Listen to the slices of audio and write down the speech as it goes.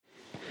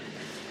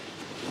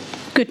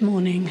Good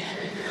morning.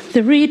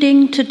 The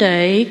reading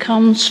today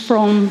comes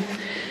from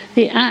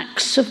the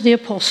Acts of the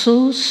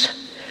Apostles,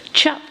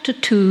 chapter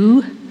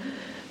 2,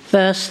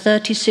 verse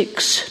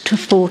 36 to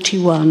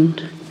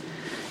 41.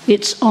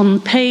 It's on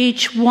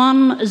page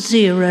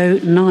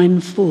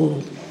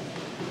 1094.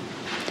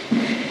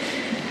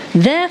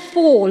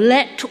 Therefore,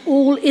 let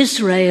all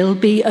Israel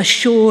be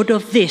assured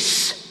of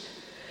this: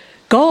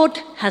 God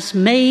has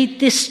made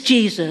this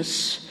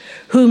Jesus,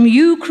 whom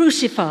you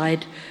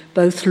crucified,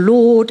 both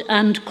Lord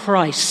and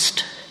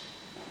Christ.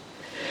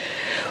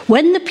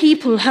 When the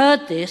people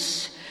heard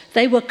this,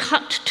 they were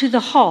cut to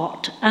the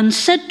heart and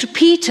said to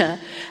Peter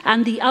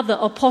and the other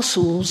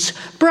apostles,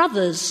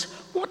 "Brothers,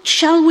 what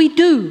shall we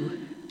do?"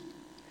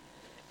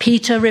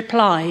 Peter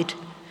replied,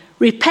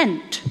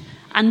 "Repent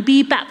and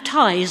be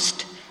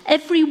baptized,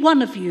 every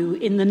one of you,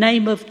 in the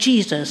name of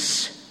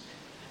Jesus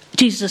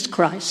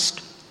Christ,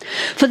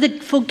 for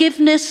the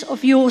forgiveness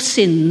of your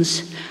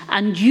sins,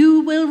 and you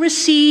will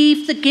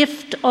receive the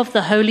gift of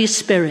the Holy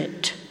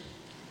Spirit.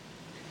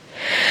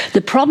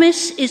 The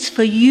promise is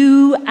for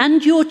you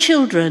and your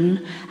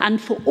children,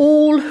 and for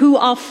all who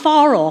are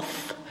far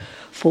off,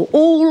 for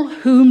all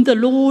whom the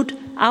Lord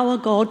our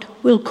God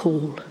will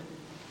call."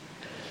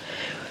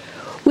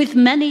 With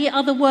many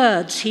other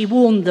words he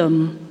warned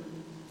them,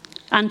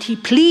 and he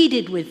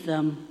pleaded with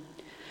them,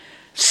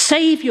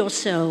 "Save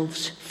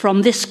yourselves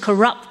from this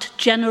corrupt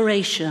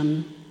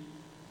generation."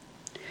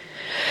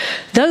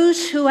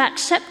 Those who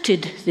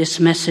accepted this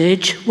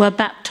message were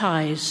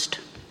baptized,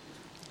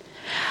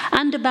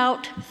 and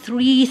about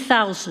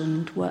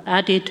 3,000 were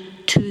added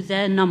to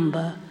their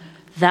number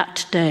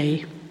that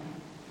day.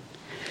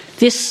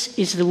 This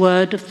is the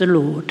word of the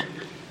Lord.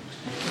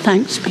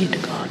 Thanks be to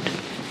God.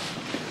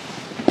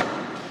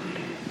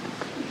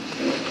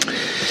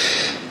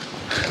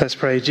 Let's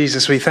pray.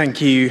 Jesus, we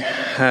thank you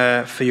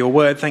for your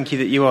word. Thank you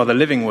that you are the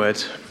living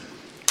word.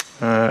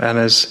 And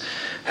as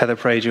Heather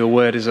prayed, your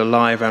word is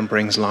alive and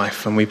brings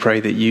life. And we pray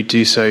that you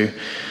do so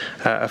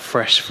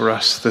afresh for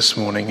us this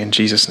morning, in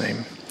Jesus'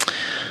 name.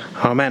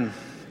 Amen.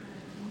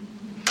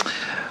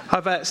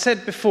 I've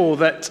said before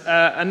that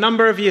a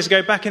number of years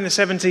ago, back in the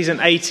 70s and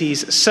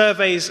 80s,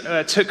 surveys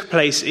took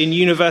place in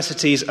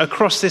universities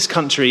across this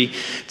country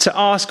to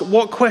ask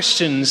what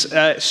questions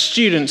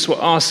students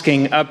were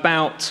asking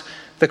about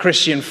the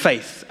Christian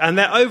faith. And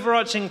their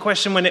overarching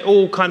question, when it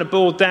all kind of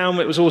boiled down,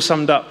 it was all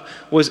summed up,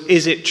 was,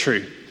 is it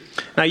true?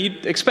 Now,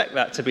 you'd expect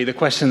that to be the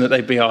question that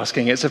they'd be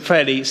asking. It's a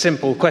fairly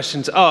simple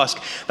question to ask.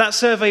 That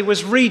survey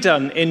was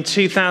redone in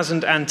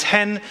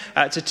 2010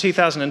 to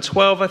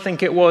 2012, I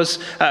think it was.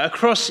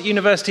 Across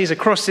universities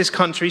across this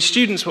country,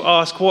 students were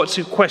asked, what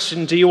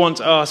question do you want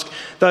to ask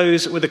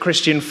those with a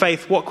Christian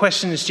faith? What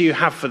questions do you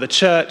have for the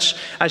church?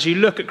 As you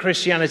look at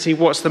Christianity,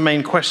 what's the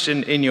main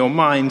question in your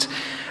mind?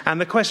 And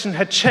the question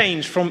had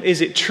changed from, is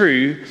it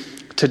true,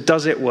 to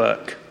does it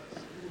work?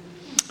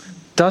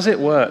 Does it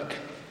work?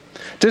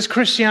 Does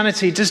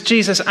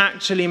Jesus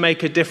actually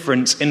make a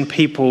difference in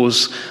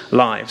people's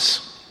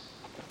lives?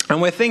 And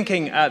we're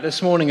thinking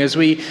this morning, as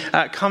we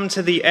come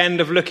to the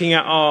end of looking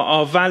at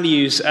our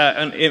values,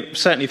 and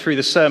certainly through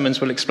the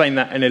sermons, we'll explain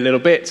that in a little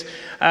bit,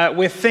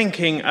 we're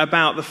thinking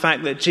about the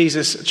fact that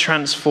Jesus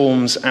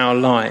transforms our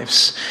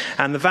lives.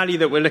 And the value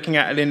that we're looking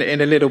at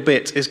in a little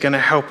bit is going to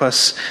help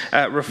us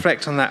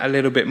reflect on that a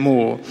little bit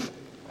more.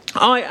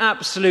 I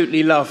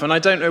absolutely love, and I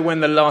don't know when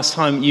the last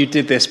time you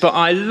did this, but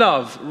I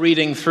love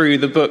reading through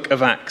the book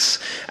of Acts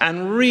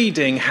and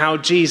reading how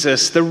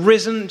Jesus, the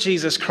risen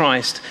Jesus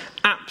Christ,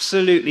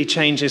 absolutely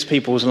changes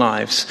people's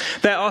lives.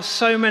 There are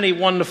so many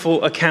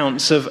wonderful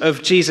accounts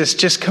of Jesus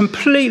just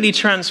completely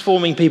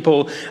transforming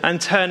people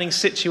and turning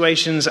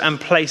situations and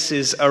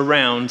places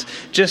around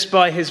just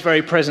by his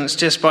very presence,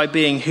 just by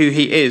being who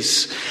he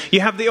is. You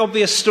have the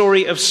obvious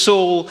story of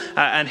Saul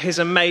and his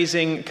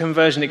amazing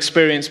conversion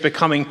experience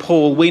becoming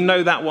Paul. We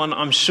know that one,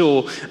 I'm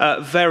sure,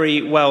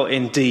 very well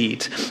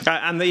indeed.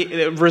 And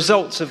the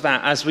results of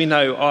that, as we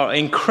know, are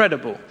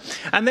incredible.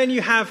 And then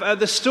you have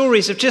the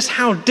stories of just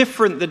how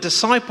different the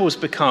disciples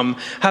become,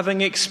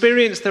 having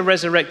experienced the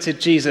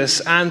resurrected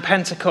Jesus and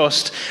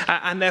Pentecost,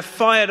 and they're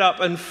fired up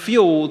and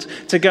fueled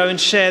to go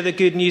and share the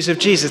good news of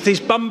Jesus.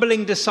 These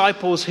bumbling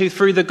disciples who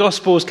through the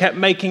Gospels kept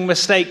making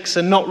mistakes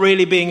and not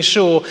really being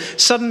sure,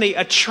 suddenly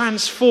are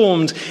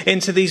transformed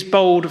into these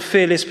bold,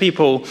 fearless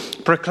people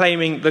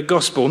proclaiming the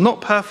gospel.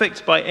 Not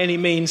perfect by any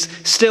means,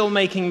 still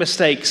making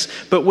mistakes,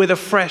 but with a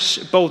fresh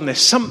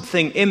boldness.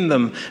 Something in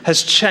them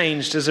has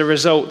changed as a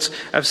result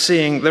of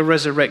seeing the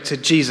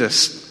resurrected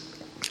Jesus.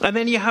 And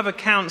then you have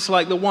accounts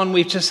like the one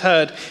we've just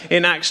heard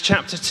in Acts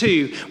chapter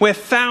 2, where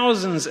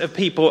thousands of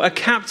people are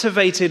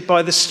captivated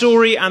by the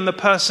story and the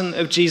person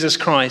of Jesus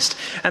Christ.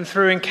 And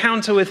through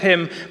encounter with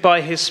him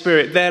by his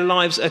Spirit, their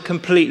lives are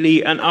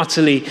completely and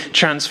utterly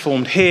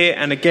transformed, here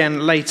and again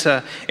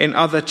later in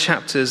other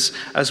chapters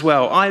as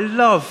well. I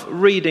love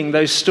reading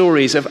those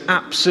stories of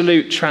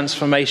absolute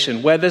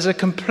transformation, where there's a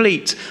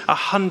complete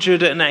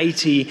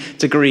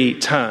 180-degree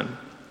turn.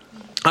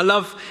 I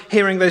love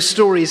hearing those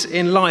stories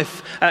in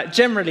life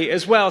generally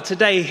as well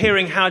today,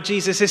 hearing how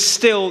Jesus is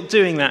still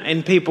doing that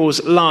in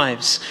people's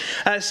lives.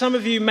 Some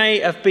of you may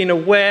have been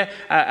aware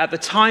at the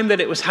time that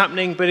it was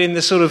happening, but in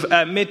the sort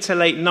of mid to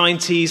late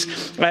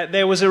 90s,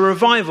 there was a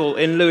revival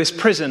in Lewes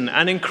Prison,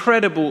 and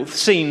incredible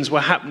scenes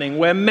were happening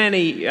where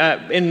many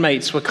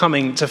inmates were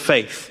coming to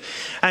faith.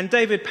 And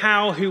David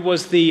Powell, who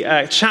was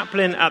the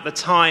chaplain at the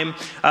time,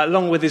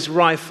 along with his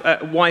wife,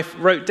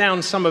 wrote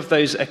down some of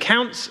those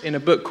accounts in a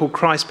book called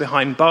Christ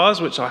Behind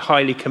Bars, which I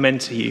highly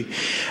commend to you.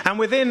 And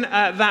within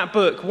that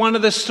book, one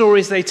of the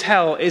stories they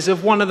tell is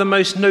of one of the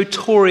most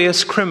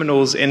notorious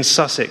criminals in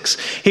Sussex.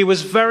 He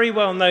was very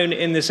well known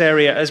in this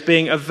area as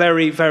being a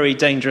very, very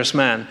dangerous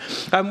man.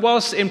 And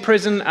whilst in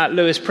prison at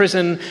Lewes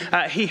Prison,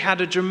 he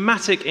had a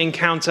dramatic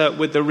encounter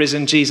with the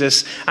risen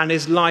Jesus, and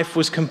his life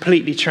was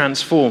completely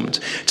transformed.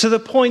 To the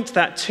point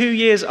that 2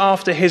 years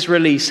after his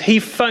release, he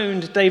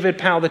phoned David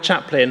Powell, the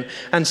chaplain,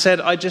 and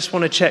said, "I just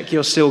want to check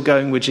you're still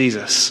going with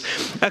Jesus."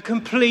 A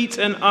complete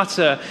and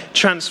utter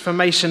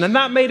transformation. And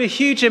that made a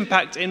huge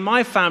impact in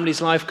my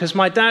family's life, because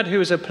my dad, who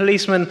was a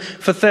policeman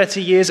for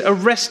 30 years,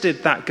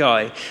 arrested that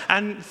guy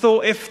and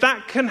thought, if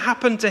that can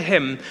happen to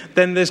him,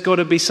 then there's got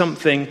to be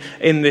something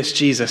in this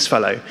Jesus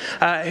fellow.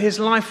 His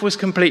life was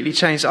completely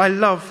changed. I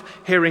love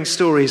hearing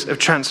stories of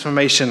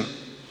transformation.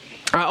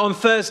 On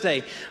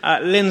Thursday,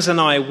 Linz and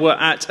I were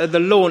at the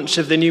launch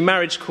of the new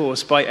marriage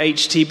course by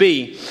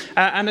HTB.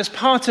 And as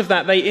part of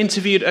that, they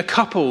interviewed a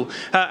couple.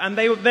 And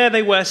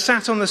they were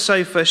sat on the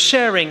sofa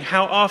sharing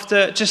how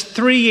after just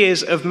 3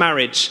 years of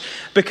marriage,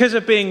 because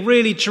of being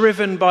really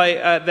driven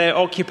by their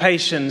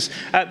occupations,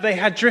 they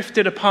had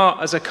drifted apart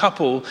as a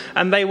couple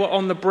and they were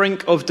on the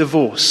brink of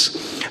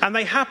divorce. And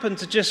they happened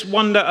to just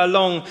wander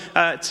along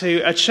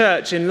to a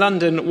church in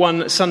London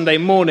one Sunday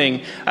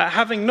morning,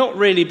 having not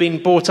really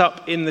been brought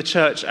up in the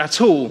church at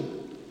all.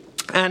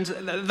 And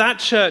that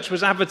church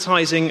was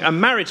advertising a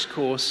marriage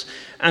course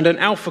and an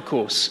alpha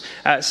course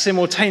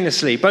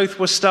simultaneously. Both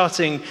were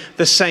starting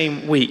the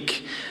same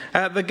week.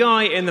 The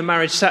guy in the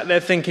marriage sat there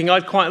thinking,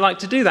 I'd quite like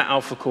to do that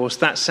alpha course.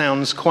 That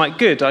sounds quite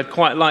good. I'd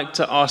quite like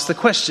to ask the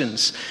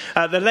questions.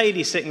 The lady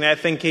was sitting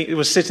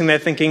there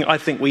thinking, I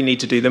think we need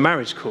to do the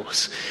marriage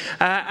course.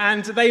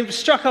 And they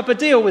struck up a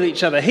deal with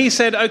each other. He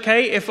said,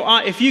 okay,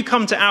 if you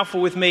come to alpha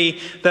with me,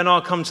 then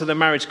I'll come to the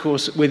marriage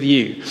course with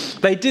you.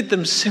 They did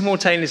them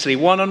simultaneously,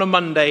 one on a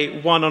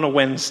Monday, one on a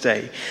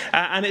Wednesday.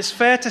 And it's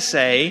fair to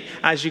say,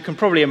 as you can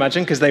probably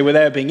imagine, because they were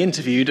there being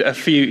interviewed a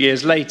few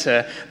years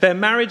later, their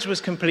marriage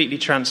was completely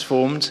transformed,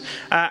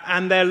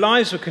 and their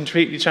lives were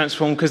completely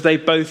transformed because they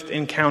both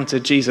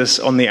encountered Jesus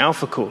on the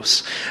Alpha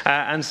course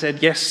and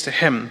said yes to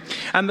him.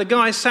 And the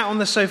guy sat on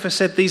the sofa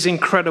said these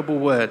incredible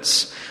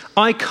words: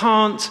 "I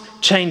can't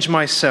change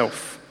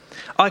myself.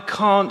 I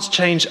can't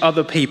change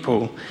other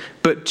people,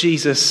 but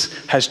Jesus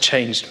has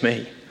changed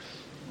me."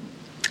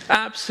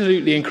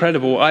 Absolutely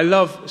incredible. I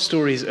love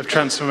stories of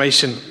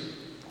transformation.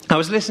 I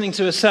was listening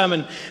to a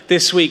sermon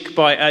this week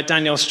by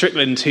Danielle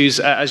Strickland, who's,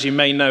 as you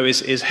may know,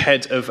 is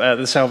head of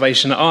the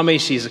Salvation Army.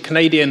 She's a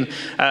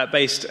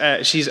Canadian-based,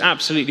 she's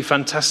absolutely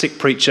fantastic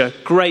preacher,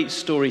 great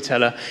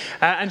storyteller.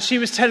 And she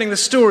was telling the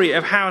story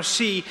of how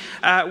she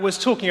was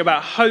talking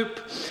about hope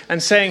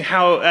and saying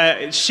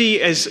how she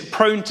is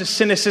prone to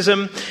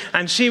cynicism.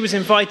 And she was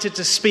invited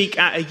to speak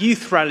at a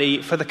youth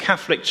rally for the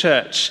Catholic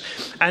Church.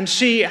 And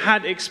she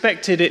had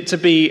expected it to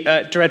be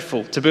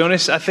dreadful, to be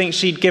honest. I think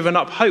she'd given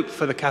up hope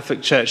for the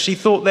Catholic Church. She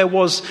thought there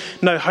was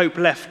no hope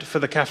left for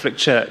the Catholic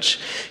Church.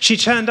 She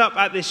turned up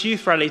at this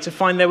youth rally to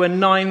find there were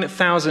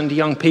 9,000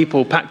 young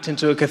people packed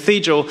into a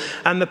cathedral,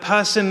 and the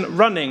person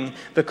running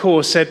the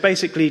course said,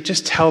 basically,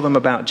 just tell them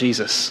about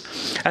Jesus.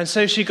 And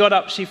so she got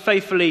up, she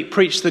faithfully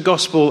preached the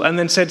gospel, and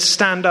then said,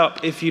 stand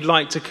up if you'd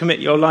like to commit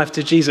your life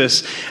to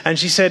Jesus. And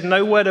she said,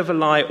 no word of a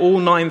lie, all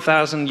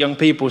 9,000 young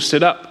people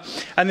stood up.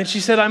 And then she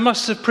said, I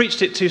must have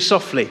preached it too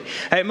softly.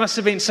 It must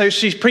have been, so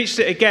she preached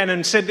it again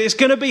and said, it's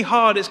going to be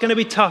hard, it's going to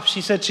be tough. She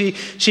said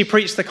she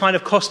preached the kind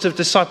of cost of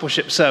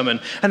discipleship sermon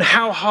and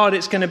how hard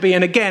it's going to be.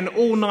 And again,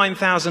 all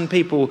 9,000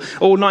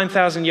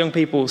 young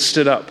people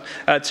stood up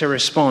to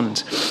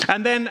respond.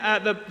 And then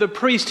the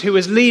priest who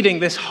was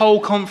leading this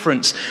whole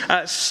conference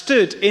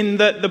stood in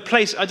the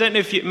place. I don't know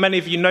if many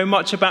of you know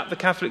much about the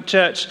Catholic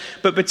Church,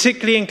 but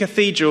particularly in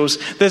cathedrals,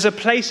 there's a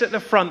place at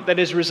the front that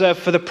is reserved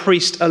for the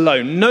priest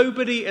alone.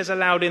 Nobody is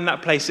allowed in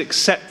that place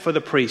except for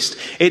the priest.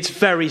 It's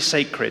very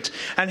sacred.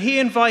 And he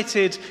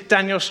invited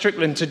Danielle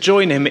Strickland to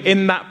join him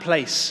in that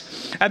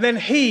place. And then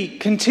he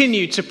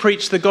continued to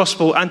preach the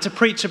gospel and to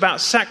preach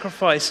about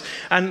sacrifice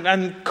and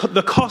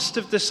the cost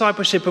of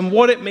discipleship and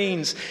what it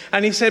means.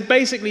 And he said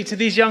basically to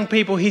these young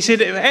people, he said,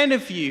 if any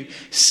of you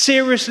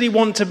seriously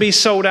want to be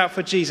sold out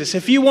for Jesus,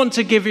 if you want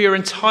to give your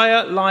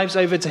entire lives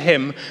over to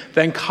him,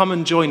 then come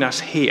and join us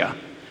here,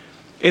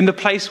 in the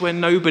place where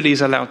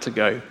nobody's allowed to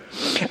go.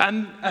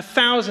 And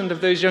 1,000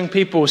 of those young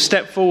people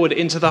stepped forward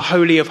into the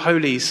Holy of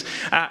Holies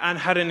and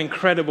had an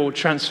incredible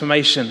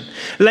transformation.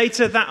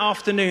 Later that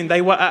afternoon,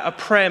 they were at a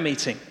prayer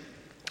meeting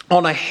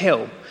on a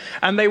hill,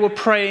 and they were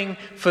praying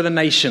for the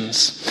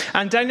nations.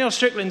 And Danielle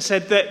Strickland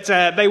said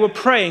that they were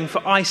praying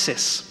for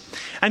ISIS.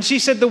 And she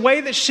said the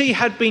way that she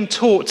had been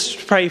taught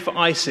to pray for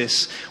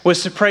ISIS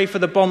was to pray for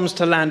the bombs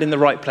to land in the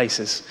right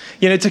places,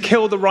 to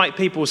kill the right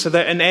people so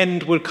that an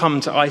end would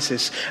come to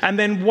ISIS. And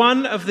then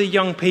one of the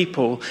young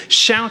people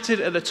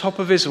shouted at the top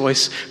of his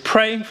voice,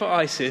 praying for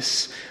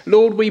ISIS,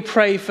 "Lord, we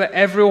pray for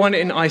everyone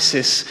in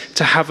ISIS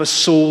to have a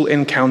Saul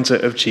encounter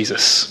of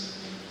Jesus."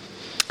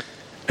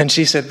 And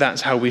she said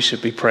that's how we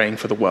should be praying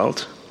for the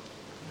world.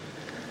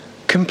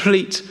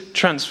 Complete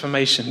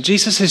transformation.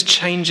 Jesus is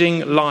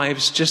changing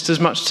lives just as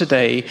much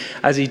today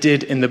as he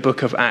did in the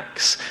book of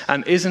Acts.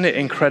 And isn't it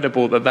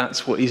incredible that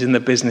that's what he's in the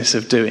business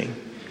of doing?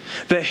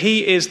 That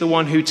he is the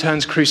one who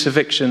turns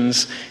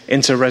crucifixions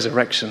into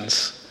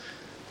resurrections.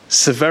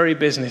 It's the very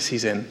business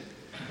he's in.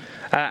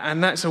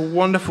 And that's a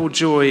wonderful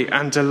joy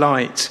and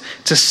delight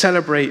to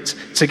celebrate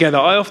together.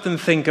 I often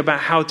think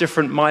about how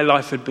different my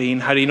life had been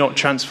had he not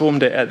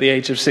transformed it at the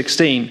age of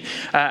 16.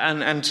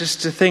 And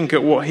just to think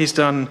at what he's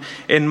done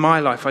in my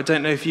life. I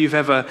don't know if you've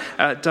ever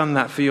done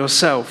that for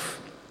yourself.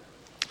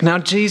 Now,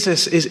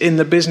 Jesus is in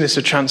the business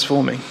of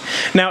transforming.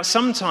 Now,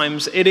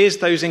 sometimes it is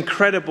those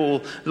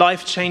incredible,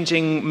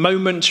 life-changing,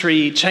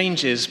 momentary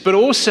changes, but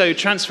also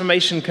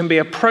transformation can be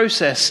a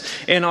process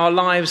in our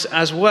lives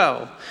as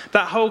well.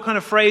 That whole kind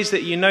of phrase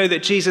that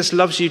that Jesus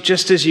loves you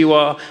just as you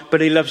are, but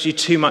he loves you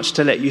too much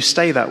to let you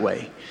stay that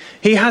way.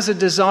 He has a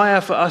desire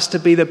for us to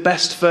be the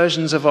best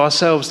versions of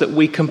ourselves that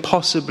we can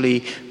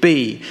possibly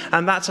be.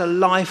 And that's a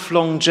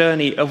lifelong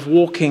journey of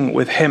walking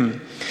with him.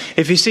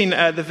 If you've seen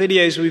the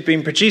videos we've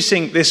been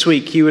producing this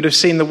week, you would have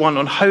seen the one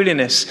on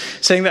holiness,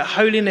 saying that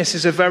holiness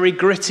is a very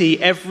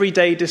gritty,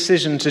 everyday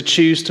decision to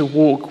choose to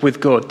walk with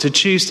God, to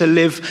choose to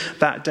live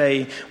that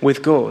day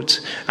with God.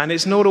 And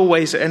it's not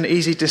always an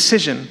easy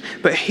decision,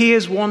 but he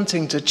is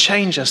wanting to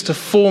change us, to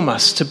form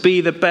us, to be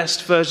the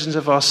best versions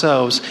of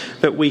ourselves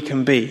that we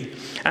can be.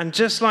 And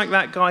just like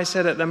that guy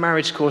said at the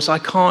marriage course, I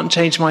can't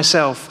change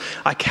myself,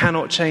 I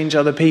cannot change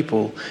other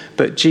people,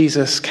 but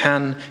Jesus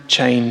can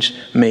change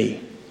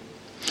me.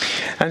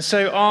 And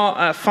so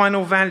our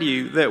final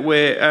value that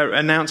we're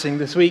announcing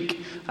this week,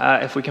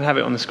 if we can have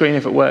it on the screen,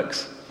 if it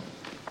works.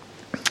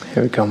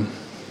 Here we come.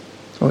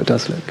 Oh, it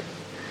does look.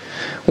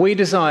 We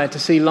desire to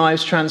see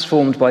lives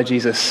transformed by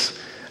Jesus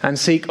and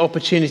seek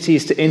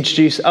opportunities to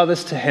introduce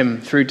others to him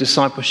through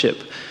discipleship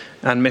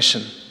and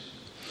mission.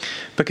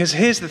 Because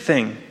here's the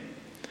thing.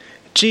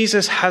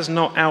 Jesus has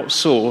not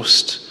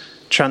outsourced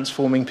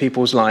transforming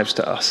people's lives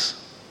to us.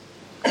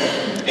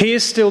 He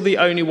is still the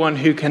only one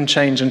who can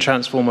change and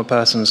transform a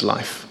person's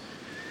life.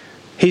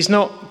 He's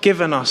not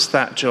given us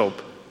that job.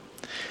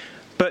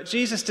 But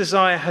Jesus'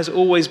 desire has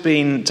always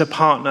been to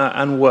partner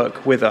and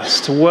work with us,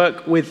 to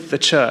work with the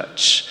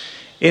church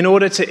in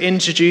order to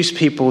introduce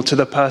people to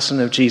the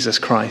person of Jesus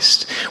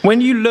Christ.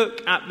 When you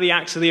look at the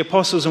Acts of the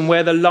Apostles and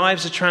where the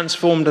lives are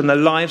transformed and the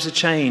lives are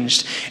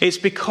changed, it's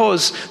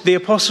because the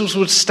apostles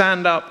would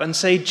stand up and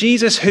say,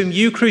 Jesus, whom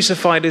you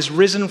crucified, is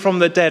risen from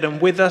the dead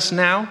and with us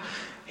now.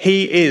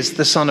 He is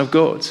the Son of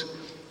God.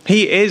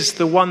 He is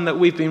the one that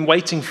we've been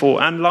waiting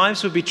for, and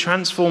lives will be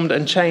transformed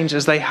and changed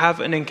as they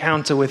have an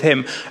encounter with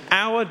him.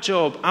 Our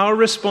job, our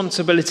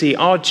responsibility,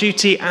 our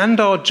duty and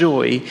our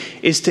joy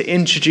is to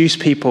introduce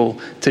people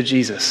to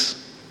Jesus.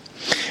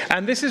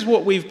 And this is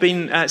what we've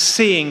been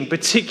seeing,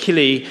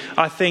 particularly,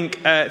 I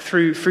think,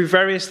 through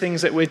various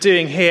things that we're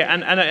doing here.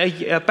 And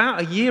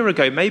about a year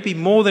ago, maybe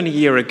more than a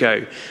year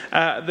ago,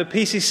 the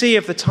PCC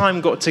of the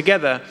time got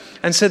together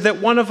and said that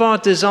one of our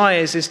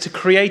desires is to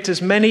create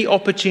as many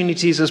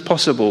opportunities as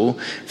possible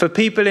for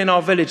people in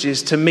our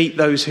villages to meet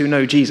those who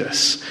know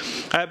Jesus.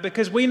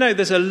 Because we know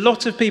there's a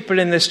lot of people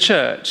in this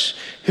church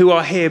who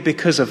are here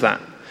because of that.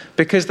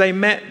 Because they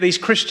met these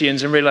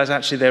Christians and realized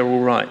actually they're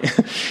all right.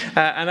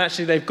 And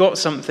actually they've got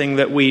something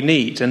that we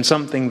need and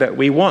something that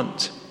we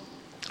want.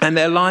 And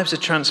their lives are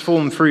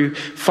transformed through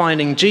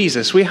finding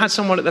Jesus. We had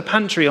someone at the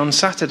pantry on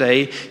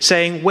Saturday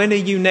saying, when are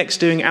you next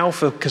doing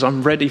Alpha? Because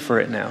I'm ready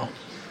for it now.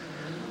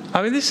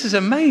 I mean, this is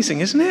amazing,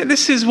 isn't it?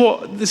 This is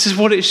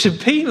what it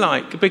should be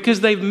like.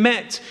 Because they've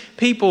met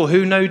people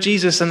who know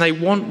Jesus and they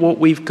want what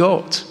we've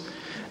got.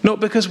 Not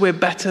because we're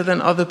better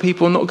than other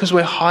people, not because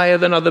we're higher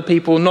than other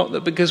people, not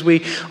that because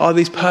we are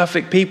these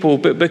perfect people,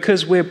 but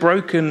because we're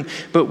broken,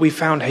 but we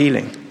found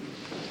healing.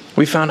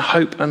 We found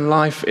hope and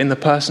life in the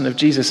person of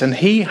Jesus, and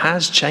he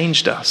has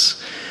changed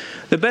us.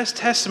 The best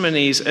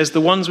testimonies, as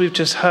the ones we've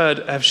just heard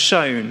have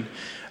shown,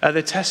 are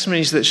the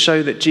testimonies that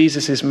show that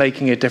Jesus is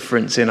making a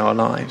difference in our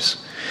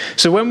lives.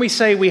 So when we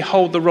say we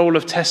hold the role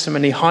of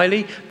testimony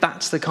highly,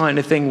 that's the kind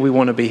of thing we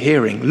want to be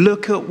hearing.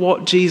 Look at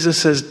what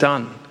Jesus has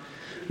done.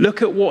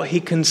 Look at what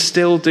he can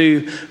still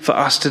do for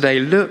us today.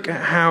 Look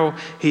at how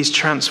he's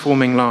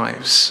transforming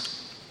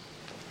lives.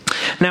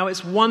 Now,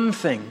 it's one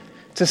thing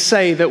to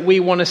say that we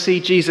want to see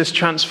Jesus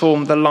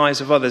transform the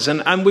lives of others.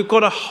 And we've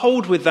got to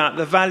hold with that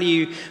the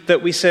value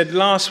that we said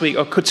last week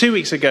or 2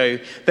 weeks ago,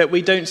 that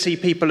we don't see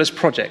people as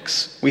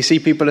projects. We see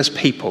people as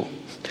people.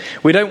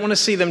 We don't want to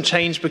see them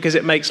change because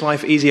it makes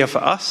life easier for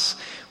us.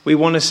 We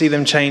want to see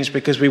them change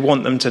because we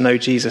want them to know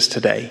Jesus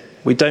today.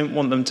 We don't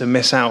want them to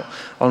miss out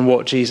on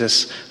what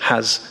Jesus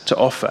has to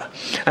offer.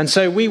 And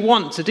so we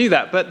want to do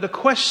that. But the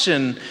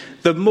question,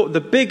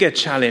 the bigger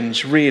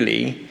challenge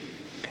really,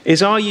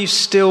 is are you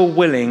still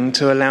willing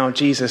to allow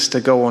Jesus to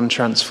go on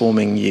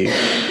transforming you?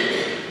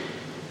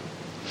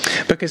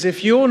 Because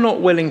if you're not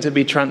willing to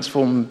be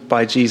transformed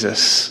by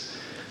Jesus,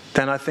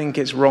 then I think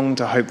it's wrong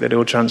to hope that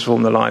he'll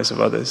transform the lives of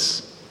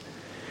others.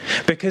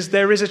 Because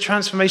there is a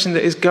transformation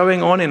that is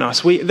going on in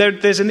us.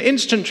 There's an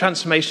instant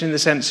transformation in the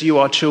sense you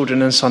are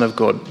children and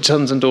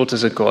sons and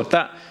daughters of God.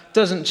 That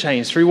doesn't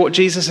change. Through what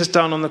Jesus has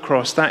done on the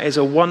cross, that is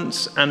a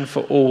once and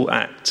for all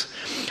act.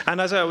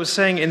 And as I was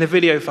saying in the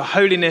video, for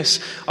holiness,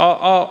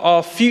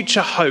 our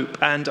future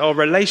hope and our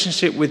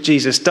relationship with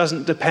Jesus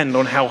doesn't depend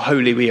on how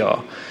holy we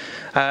are.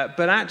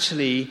 But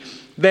actually,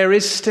 there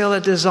is still a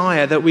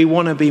desire that we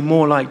want to be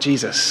more like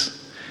Jesus.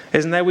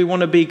 Isn't there? We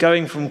want to be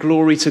going from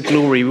glory to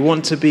glory. We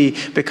want to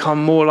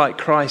become more like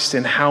Christ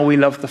in how we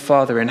love the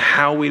Father, in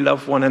how we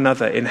love one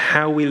another, in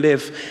how we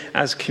live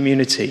as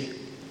community.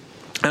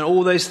 And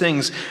all those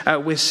things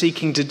we're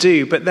seeking to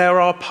do. But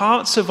there are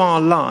parts of our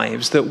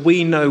lives that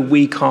we know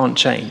we can't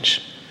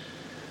change,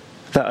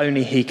 that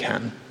only he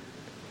can.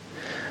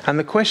 And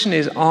the question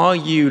is, are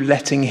you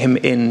letting him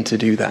in to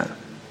do that?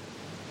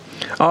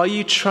 Are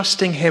you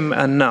trusting him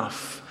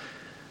enough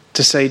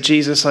to say,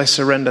 Jesus, I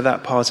surrender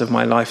that part of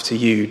my life to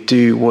you.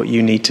 Do what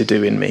you need to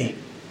do in me.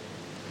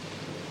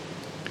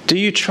 Do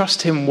you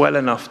trust him well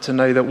enough to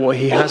know that what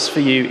he has for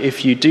you,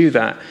 if you do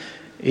that,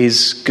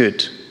 is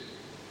good?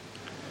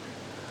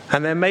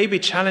 And there may be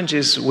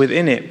challenges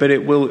within it, but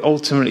it will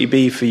ultimately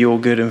be for your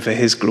good and for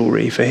his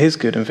glory, for his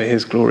good and for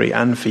his glory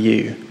and for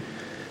you.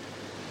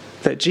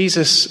 That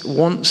Jesus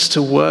wants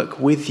to work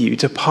with you,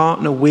 to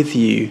partner with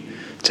you,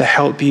 to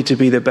help you to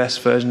be the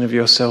best version of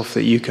yourself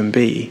that you can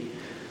be.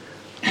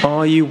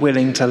 Are you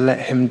willing to let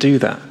him do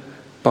that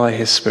by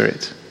his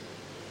Spirit?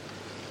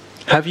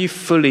 Have you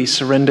fully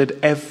surrendered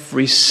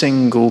every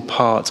single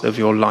part of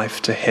your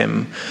life to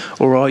him?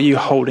 Or are you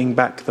holding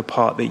back the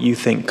part that you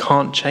think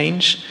can't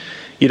change?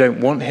 You don't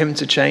want him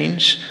to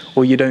change,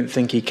 or you don't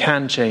think he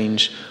can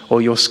change,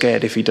 or you're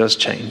scared if he does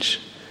change.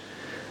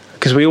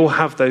 Because we all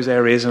have those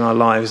areas in our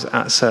lives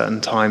at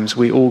certain times.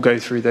 We all go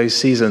through those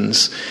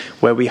seasons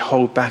where we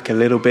hold back a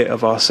little bit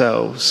of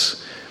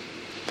ourselves.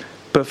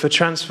 But for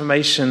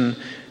transformation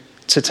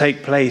to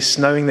take place,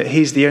 knowing that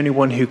he's the only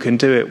one who can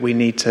do it, we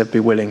need to be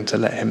willing to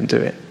let him do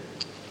it.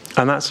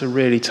 And that's a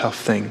really tough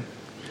thing.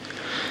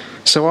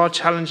 So our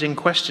challenging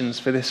questions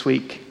for this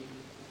week,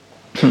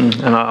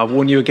 and I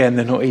warn you again,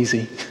 they're not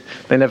easy.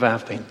 They never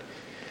have been.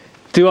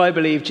 Do I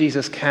believe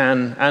Jesus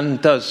can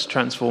and does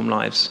transform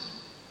lives?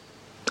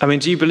 I mean,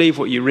 do you believe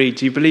what you read?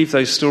 Do you believe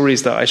those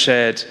stories that I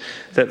shared,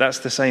 that that's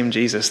the same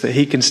Jesus, that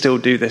he can still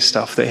do this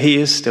stuff, that he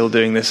is still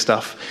doing this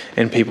stuff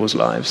in people's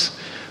lives?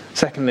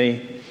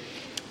 Secondly,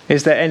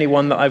 is there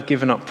anyone that I've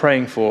given up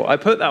praying for? I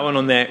put that one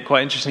on there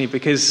quite interestingly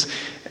because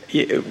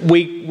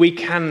we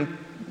can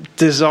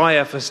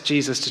desire for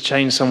Jesus to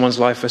change someone's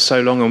life for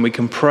so long, and we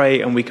can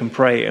pray and we can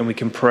pray and we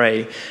can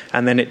pray,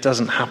 and then it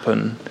doesn't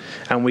happen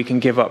and we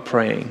can give up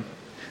praying.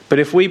 But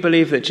if we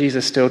believe that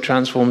Jesus still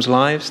transforms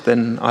lives,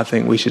 then I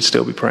think we should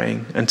still be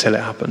praying until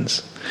it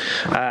happens.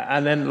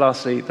 And then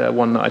lastly, the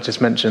one that I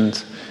just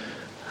mentioned,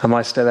 am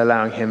I still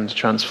allowing him to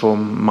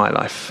transform my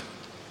life?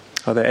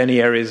 Are there any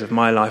areas of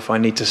my life I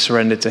need to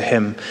surrender to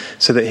him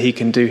so that he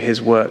can do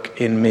his work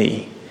in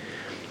me?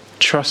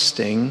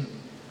 Trusting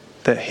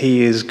that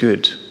he is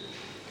good.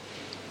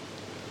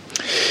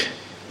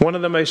 One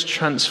of the most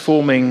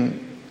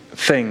transforming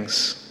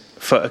things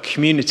for a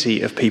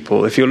community of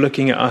people, if you're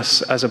looking at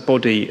us as a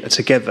body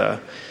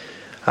together,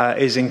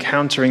 is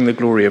encountering the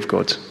glory of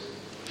God.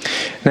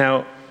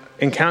 Now,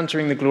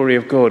 encountering the glory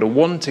of God, or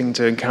wanting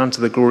to encounter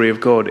the glory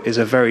of God, is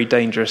a very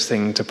dangerous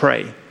thing to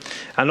pray.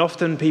 And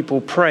often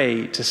people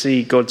pray to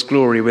see God's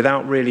glory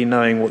without really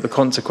knowing what the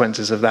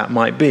consequences of that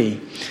might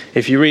be.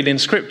 If you read in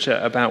Scripture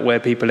about where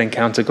people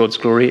encounter God's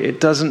glory, it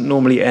doesn't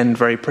normally end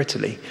very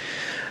prettily.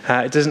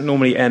 It doesn't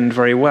normally end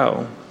very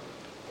well.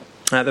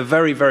 At the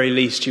very, very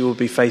least, you will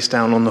be face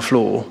down on the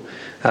floor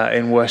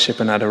in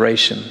worship and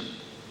adoration.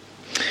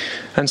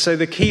 And so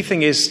the key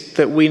thing is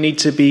that we need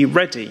to be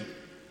ready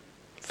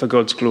for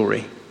God's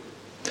glory.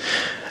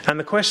 And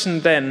the question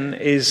then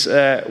is,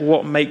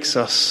 what makes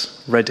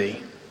us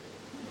ready?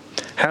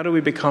 How do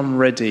we become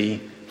ready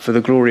for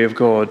the glory of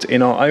God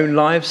in our own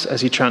lives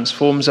as he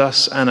transforms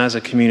us and as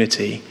a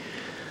community?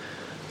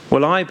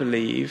 Well, I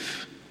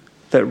believe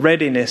that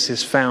readiness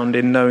is found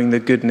in knowing the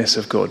goodness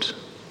of God.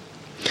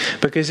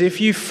 Because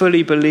if you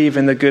fully believe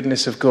in the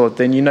goodness of God,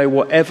 then you know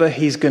whatever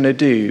he's going to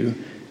do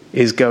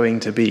is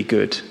going to be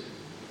good.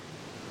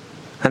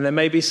 And there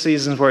may be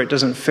seasons where it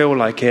doesn't feel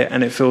like it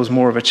and it feels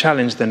more of a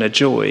challenge than a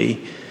joy,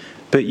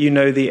 but you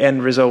know the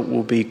end result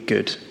will be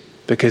good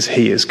because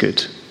he is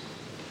good.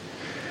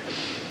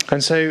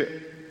 And so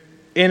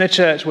in a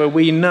church where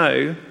we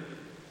know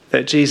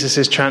that Jesus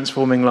is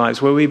transforming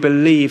lives, where we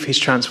believe he's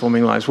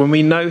transforming lives, when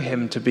we know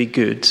him to be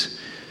good,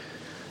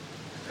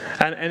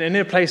 And in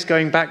a place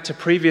going back to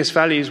previous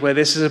values where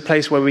this is a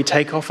place where we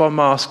take off our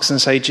masks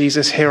and say,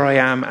 Jesus, here I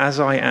am as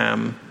I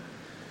am.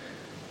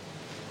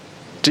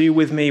 Do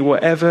with me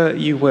whatever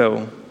you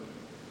will.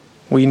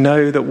 We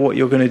know that what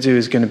you're going to do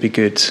is going to be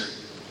good.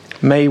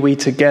 May we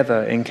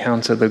together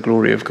encounter the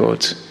glory of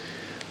God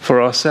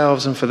for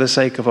ourselves and for the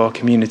sake of our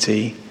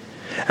community.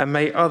 And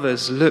may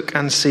others look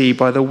and see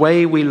by the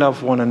way we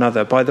love one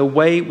another, by the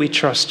way we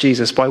trust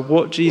Jesus, by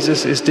what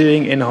Jesus is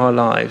doing in our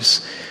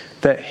lives,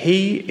 that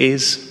he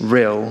is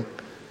real,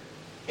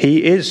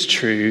 he is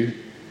true,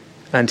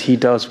 and he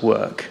does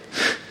work.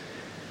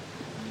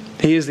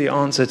 He is the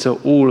answer to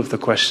all of the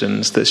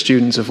questions that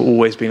students have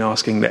always been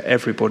asking, that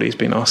everybody's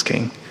been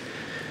asking,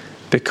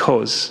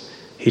 because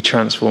he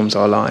transforms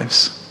our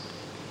lives.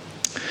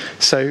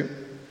 So,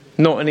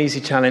 not an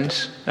easy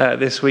challenge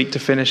this week to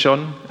finish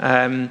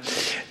on.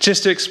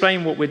 Just to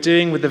explain what we're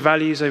doing with the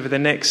values over the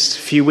next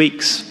few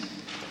weeks.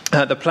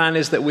 The plan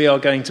is that we are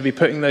going to be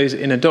putting those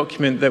in a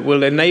document that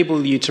will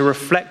enable you to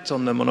reflect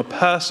on them on a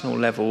personal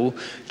level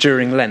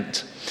during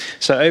Lent.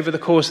 So over the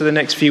course of the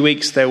next few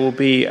weeks, there will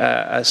be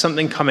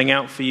something coming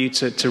out for you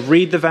to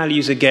read the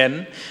values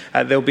again.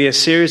 There'll be a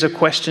series of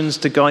questions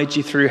to guide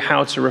you through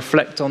how to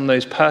reflect on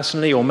those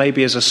personally, or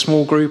maybe as a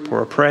small group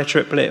or a prayer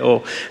triplet,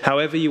 or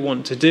however you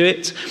want to do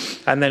it.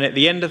 And then at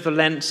the end of the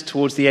Lent,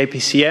 towards the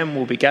APCM,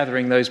 we'll be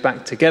gathering those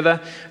back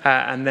together,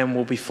 and then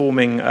we'll be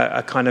forming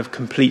a kind of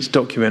complete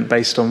document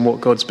based on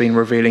what God's been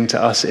revealing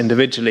to us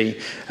individually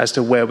as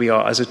to where we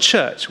are as a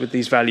church with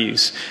these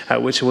values,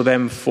 which will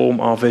then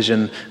form our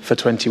vision for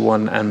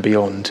 21 and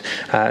beyond.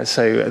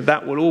 So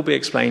that will all be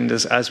explained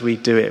as we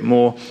do it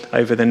more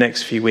over the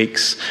next few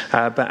weeks.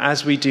 But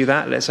as we do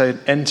that, let's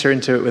enter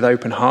into it with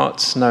open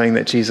hearts, knowing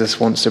that Jesus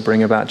wants to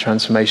bring about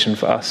transformation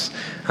for us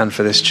and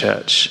for this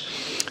church.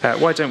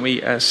 Why don't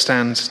we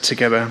stand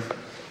together?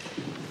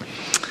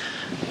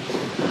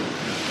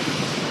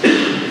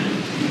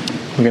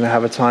 We're going to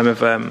have a time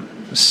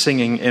of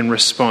singing in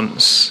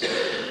response.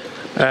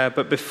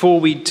 But before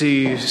we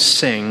do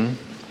sing,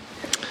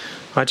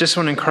 I just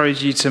want to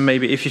encourage you to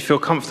maybe, if you feel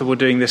comfortable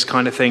doing this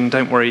kind of thing,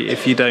 don't worry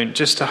if you don't,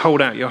 just to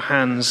hold out your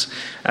hands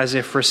as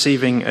if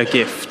receiving a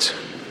gift.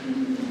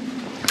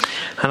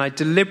 And I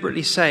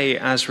deliberately say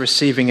as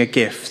receiving a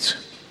gift,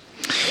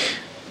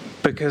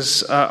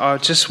 because I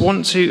just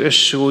want to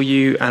assure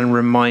you and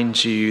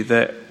remind you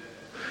that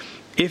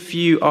if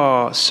you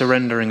are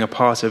surrendering a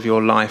part of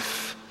your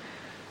life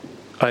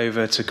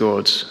over to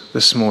God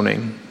this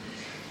morning,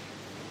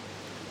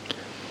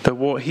 that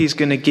what he's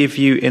going to give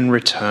you in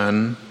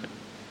return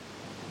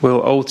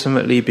will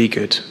ultimately be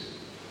good.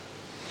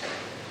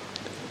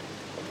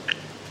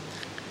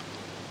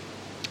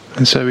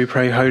 And so we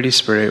pray, Holy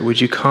Spirit, would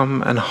you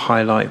come and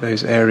highlight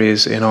those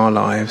areas in our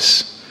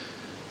lives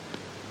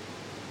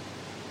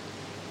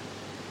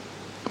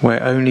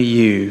where only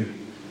you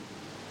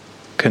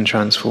can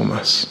transform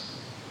us,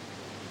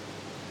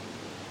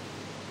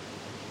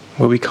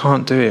 where we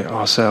can't do it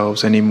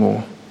ourselves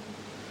anymore.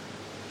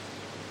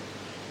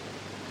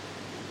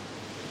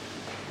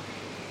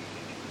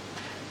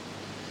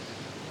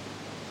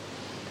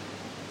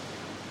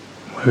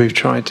 Where we've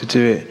tried to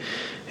do it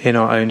in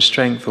our own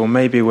strength, or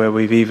maybe where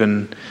we've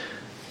even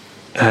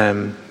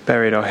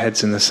buried our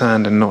heads in the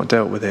sand and not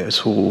dealt with it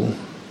at all.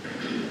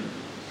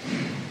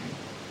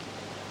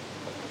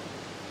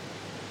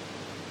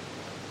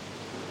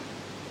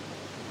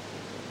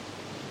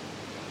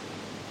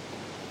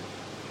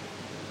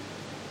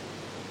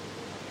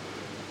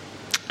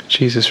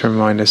 Jesus,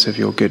 remind us of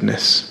your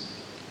goodness,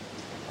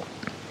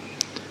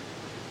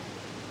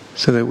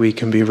 so that we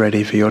can be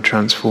ready for your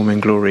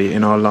transforming glory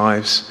in our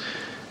lives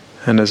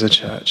and as a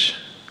church.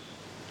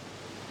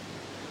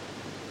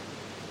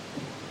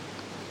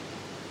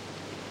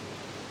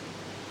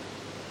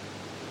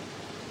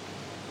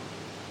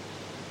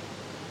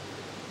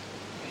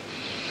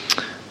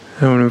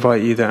 I want to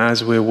invite you that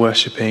as we're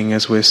worshipping,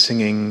 as we're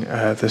singing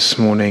this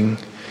morning,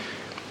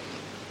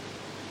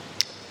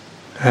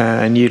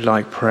 and you'd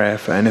like prayer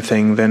for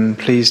anything, then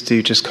please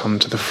do just come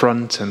to the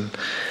front, and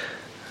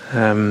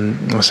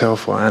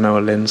myself or Anna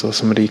or Linz or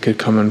somebody could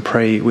come and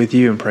pray with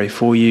you and pray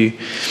for you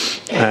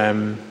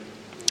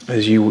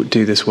as you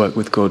do this work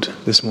with God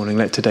this morning.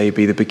 Let today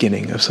be the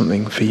beginning of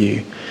something for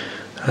you,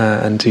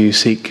 and do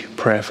seek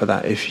prayer for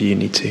that if you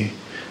need to,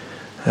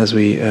 as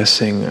we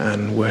sing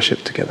and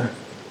worship together.